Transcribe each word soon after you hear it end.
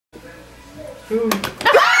I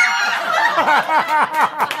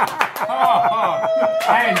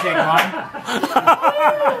didn't take one.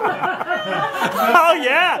 Oh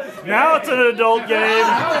yeah! Now it's an adult game.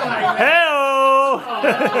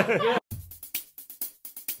 Hey-oh!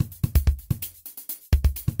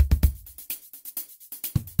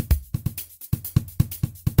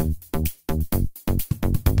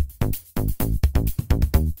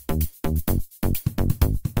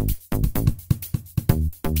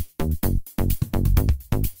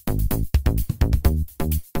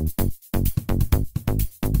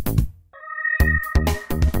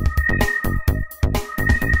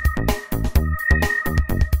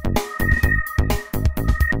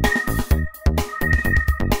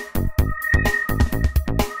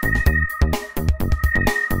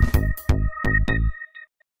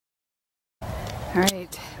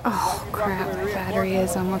 Alright. Oh crap, my battery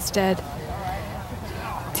is almost dead.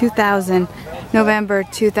 2000. November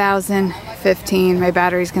 2015. My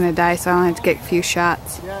battery's gonna die, so I only have to get a few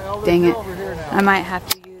shots. Dang it. I might have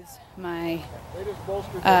to use my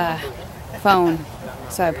phone,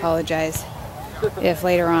 so I apologize if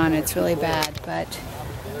later on it's really bad. But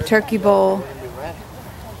Turkey Bowl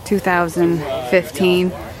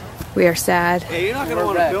 2015. We are sad. Hey, you're not gonna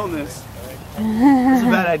want to film this. That's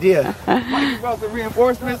a bad idea. Mike brought the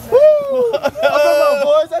reinforcements. Woo! Up,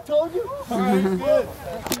 boys, I told you. All right, good.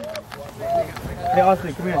 Hey,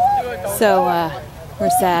 Austin, come here. So we're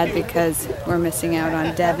sad because we're missing out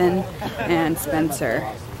on Devin and Spencer.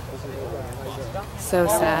 So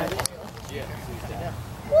sad.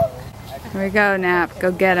 Here we go, Nap.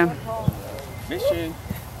 Go get him. Fishing.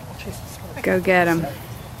 Go get him.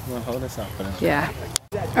 You want to hold us up? Yeah.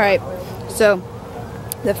 Alright, so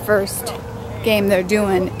the first game they're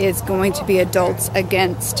doing is going to be adults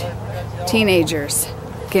against teenagers.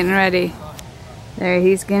 Getting ready. There,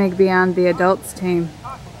 he's going to be on the adults team,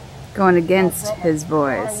 going against his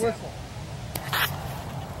boys. There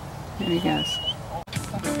he goes.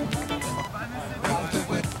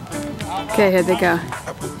 Okay, here they go.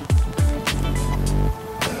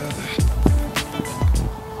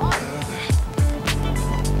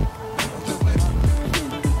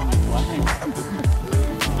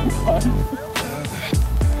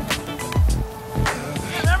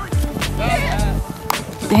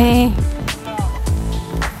 Hey.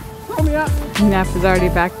 Nap is already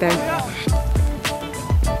back there.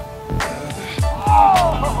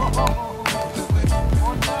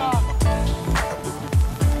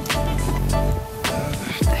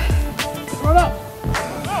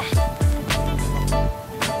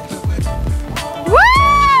 Woo!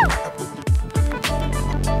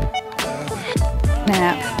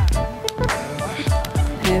 Nap.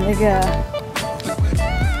 Here they go.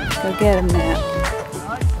 Go get him, Nap.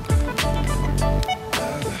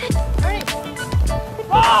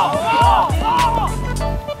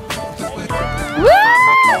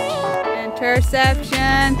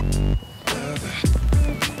 Interception.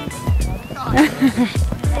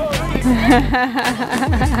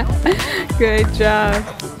 Good job.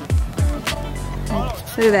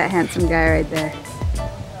 Look at that handsome guy right there.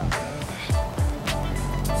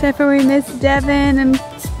 Except for we miss Devin and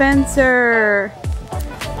Spencer.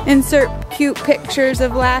 Insert cute pictures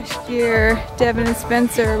of last year. Devin and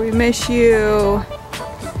Spencer, we miss you.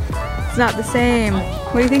 It's not the same.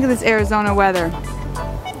 What do you think of this Arizona weather?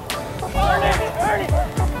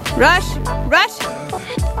 Rush! Rush!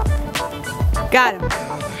 Got him.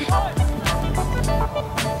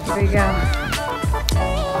 There we go.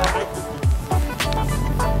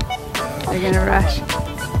 They're gonna rush.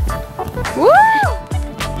 Woo!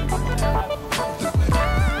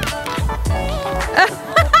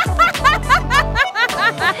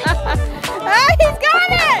 He's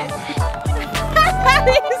got it!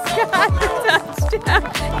 He's got the touchdown.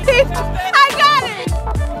 I got it!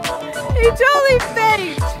 He totally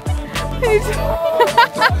faked. He's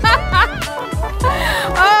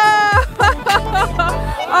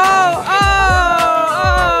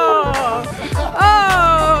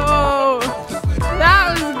that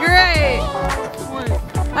was great.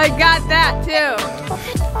 I got that too.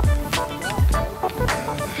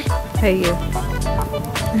 Hey you.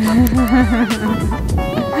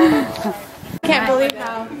 Can't believe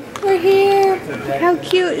how we're here. How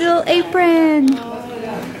cute little apron.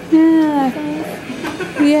 Yeah.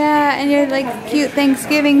 Yeah, and your like cute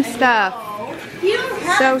Thanksgiving stuff.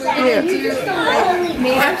 So cute.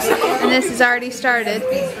 And this has already started.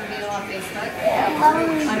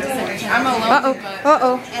 Uh-oh.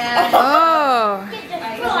 Uh-oh. Oh.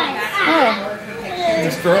 Oh.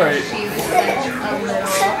 Destroyed.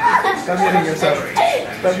 Stop hitting yourself.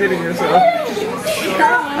 Stop hitting yourself.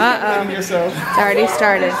 Uh-oh. It's already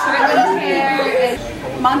started.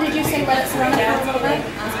 Mom, did you say let it sit on the pan a little bit?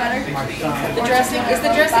 It's better? The dressing, is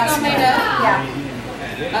the dressing all made up? Yeah.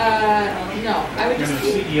 No, I would just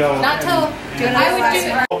keep, not till, I would do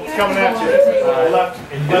it. It's coming at you.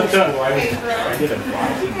 Left up. I did it.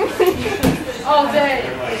 All day.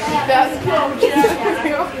 That's cool.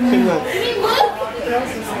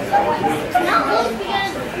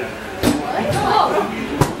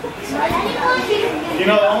 You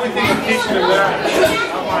know, the only thing I'm teaching is that.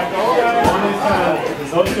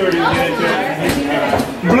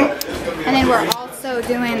 And then we're also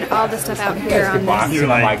doing all the stuff out here on this. You're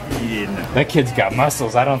like, that kid's got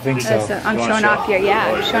muscles. I don't think so. I'm showing off your,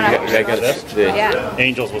 I'm showing off your. I got this. Yeah.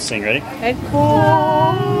 Angels will sing. Ready? Okay.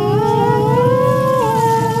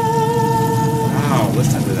 Wow,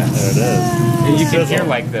 listen to that. There it is. You can hear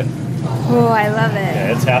like the. Oh, I love it.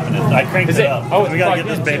 Yeah, it's happening. I cranked it up. Oh, we gotta get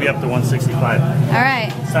this baby up to 165. All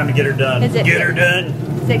right. It's time to get her done. Is it- Get her done.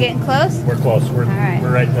 Is it getting close? We're close. We're right.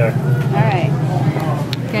 we're right there. All right.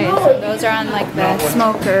 Okay, so those are on like the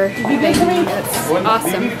smoker thing. That's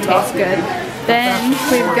awesome. Tastes good. Then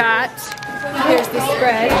we've got, here's the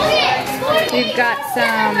spread. We've got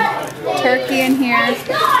some turkey in here.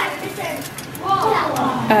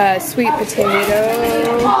 Sweet potato.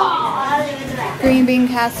 Green bean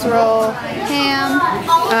casserole. Ham.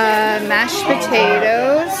 Mashed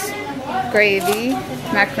potatoes. Gravy.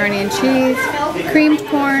 Macaroni and cheese. Creamed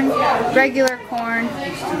corn. Regular corn.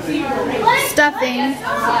 Stuffing,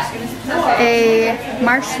 a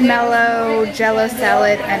marshmallow jello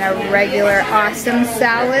salad, and a regular awesome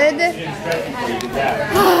salad.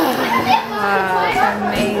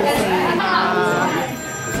 Amazing.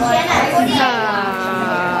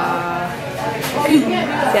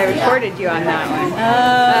 See, I recorded you on that one.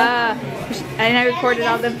 And I recorded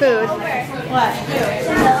all the food. What?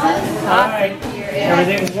 Hi.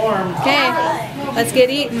 Everything's warm. Okay, let's get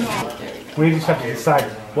eating. We just have to decide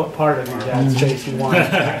what part of your dad's face you want.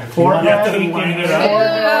 Forehead?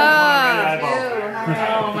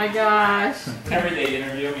 Oh my gosh.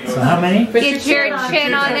 So how many? Get your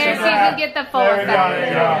chin on there so you can get the full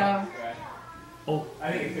effect.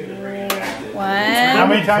 One. How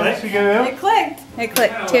many times did you get it? It clicked. It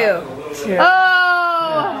clicked. Two. Oh!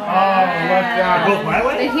 Both my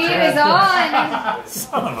way? The heat is on.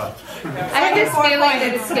 Son of a. I have this feeling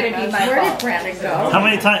that it's going to be my Where did fault. Brandon go? How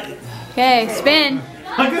many times? Okay, spin.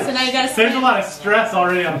 So now you gotta There's a lot of stress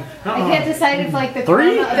already on. I can't decide if like the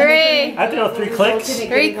Three? Three. I have to go 3 clicks.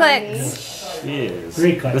 3 clicks. Jeez.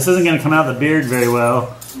 3 clicks. This isn't going to come out of the beard very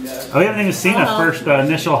well. Oh, we haven't even seen a first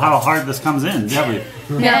initial how hard this comes in, have we?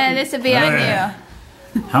 Yeah, this will be on you.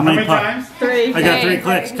 How many times? 3. I got 3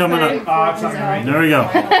 clicks coming up. Oh, it's not right. There we go.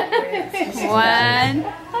 1.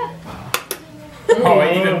 Oh,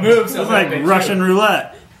 it even moves. It's like Russian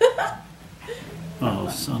roulette. Oh,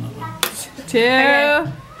 son of a. 2.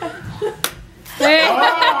 3.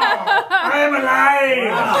 I'm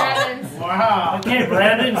alive! Wow. Okay,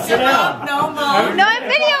 Brandon, sit down. No, Mom. No, I'm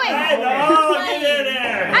videoing. Oh, get in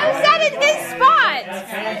there! I sat in his spot.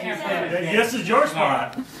 This is your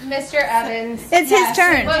spot. Mr. Evans. It's his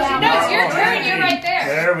turn. No, it's your turn. You're right there.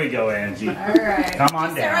 There we go, Angie. Alright. Come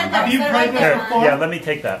on down. Have you played Here, this before? yeah, let me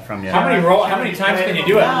take that from you. How many times can you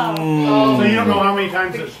do it? So you don't know how many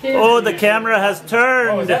times it's... Oh, the camera has turned.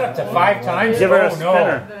 Oh, is that up to 5 times? Give her a Oh,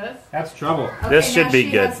 spinner. no. That's trouble. This should be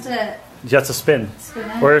good. Just a spin.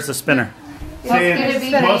 Where's the spinner? See,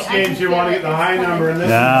 in most games you want to get the high number in this.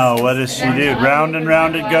 Now, what does she do? Round and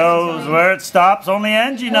round it goes. Where it stops, only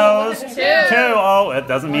Angie knows. 2. Oh, it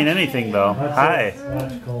doesn't mean anything, though. Hi.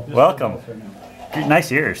 Welcome.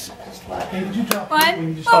 Nice ears.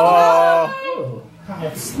 1. Oh.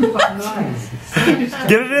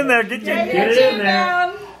 Get it in there. Get it in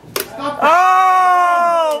there.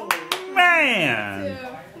 Oh, man.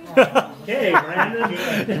 Okay, Brandon.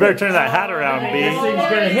 You better turn that hat around, B. This thing's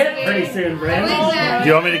going to hit pretty soon, Brandon. Do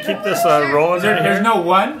you want me to keep this rolling? There's no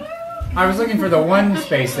 1? I was looking for the 1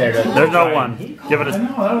 space there. There's no 1. Give it a...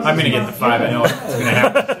 I'm going to get the 5. I know it's going to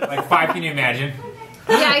happen. Like 5, can you imagine?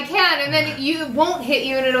 Yeah, I can, and then you won't hit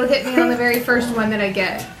you, and it'll hit me on the very first one that I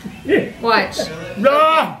get. Watch.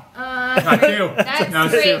 No! Not 2. That's No,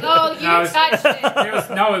 it's 3. 2. Oh, you No, touched it.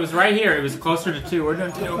 it was right here. It was closer to 2. We're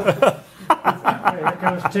doing 2. Here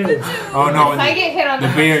goes 2. Oh no, If I get hit on the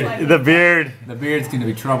the beard. The beard. The beard's going to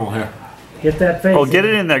be trouble here. Get that face. Oh, get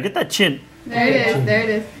it in there. Get that chin. There it is. There it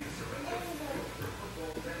is.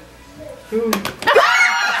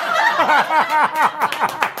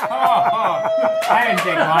 I didn't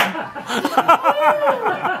take one.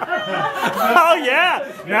 Oh yeah!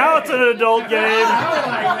 Now it's an adult game.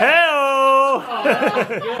 Hey-oh!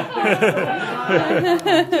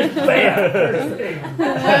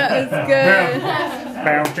 That was good.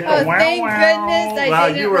 Oh, thank goodness I wow,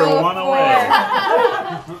 didn't you were roll 1 a away.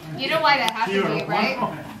 You know why that happened to you, right?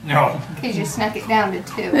 No. Because you snuck it down to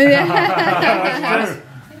 2. That's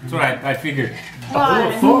what I figured.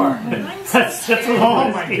 Oh, 4. That's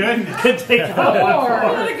oh my goodness. Could take out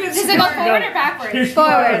 4. Does it go forward or backwards?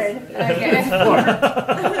 Forward. Okay.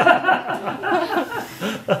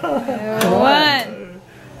 1,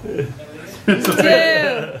 2.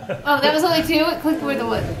 Oh, that was only 2? Click where the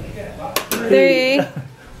wood. 3.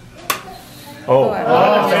 Oh, Four.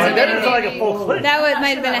 that is like a full clip. That would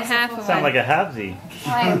might have been a half of Sound one. like a halvesy.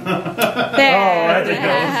 There. Oh, there it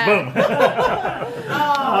goes. Boom.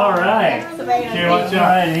 All right. Okay, watch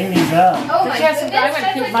out. Amy's up. Oh my goodness. I'm going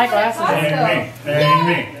to keep my glasses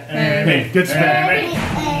Amy. Good spin.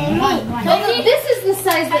 This is the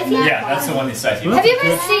size that you Yeah, that's the one they size. Have you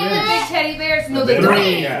ever seen the big teddy bears? No, the 3.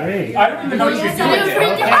 Three. I don't even know what you're doing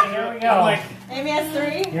there. Okay, here we go. Amy has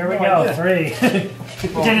 3. Here we go. 3.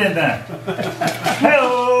 Get in there.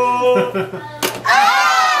 Hello.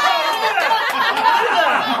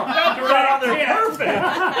 Perfect.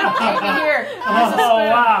 Here. Oh,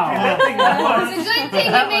 wow. It's a good thing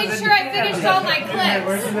you made sure I finished all my clips. That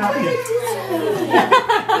was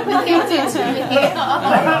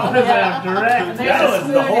direct. That was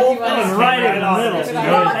the whole thing. That was right in the middle.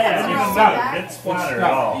 It's flatter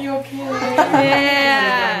at all. Yeah.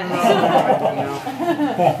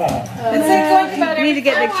 It's like going about You need to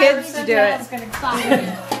get the kids to do it.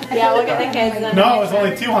 Yeah, we'll get the kids. No, it was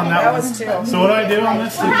only 2 on that one. So what do I do on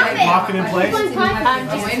this to lock it in place? 5.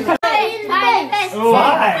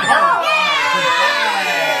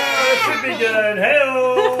 It should be good.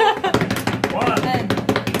 Hey-o. 1,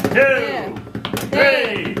 2,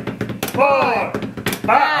 3, 4,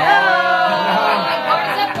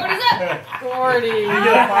 5. Board is up. 40. You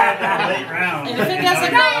get a 5 in the late round. And if it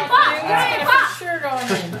doesn't go, it's for sure going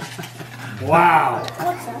in. Wow.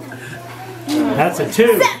 That's a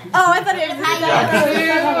 2. Oh, I thought it was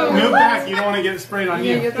Move back. You don't want to get it sprayed on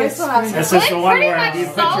you. This is the one where you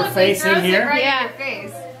put your face in here. Right Yeah. in your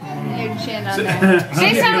face. Your chin on there.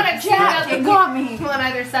 Based on what I've checked out, It got me. on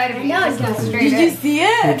either side of you. Just go straight Did you in. see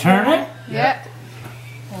it? You turn it. Yep.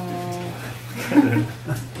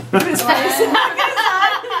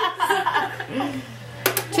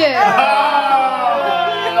 Two.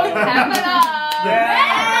 Have it up.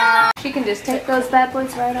 Yeah. She can just take those bad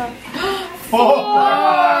boys right off. 4.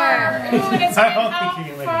 I I don't think you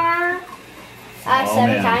can make it. 7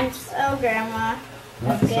 man. times. Oh, Grandma.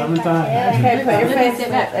 That's 7 times. Okay, put your face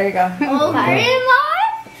in it. There you go. Oh, Grandma.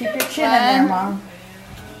 Keep your chin in there, Mom.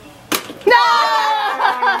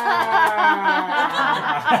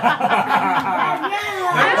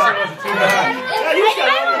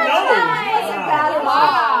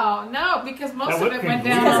 Wow. No, because most of it went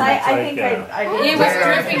down. Because I think It was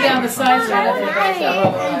dripping down the sides of it.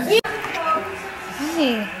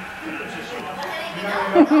 Hey.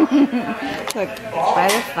 Look, by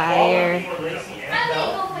the fire,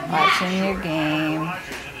 watching your game.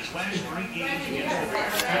 You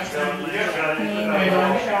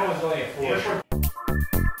know.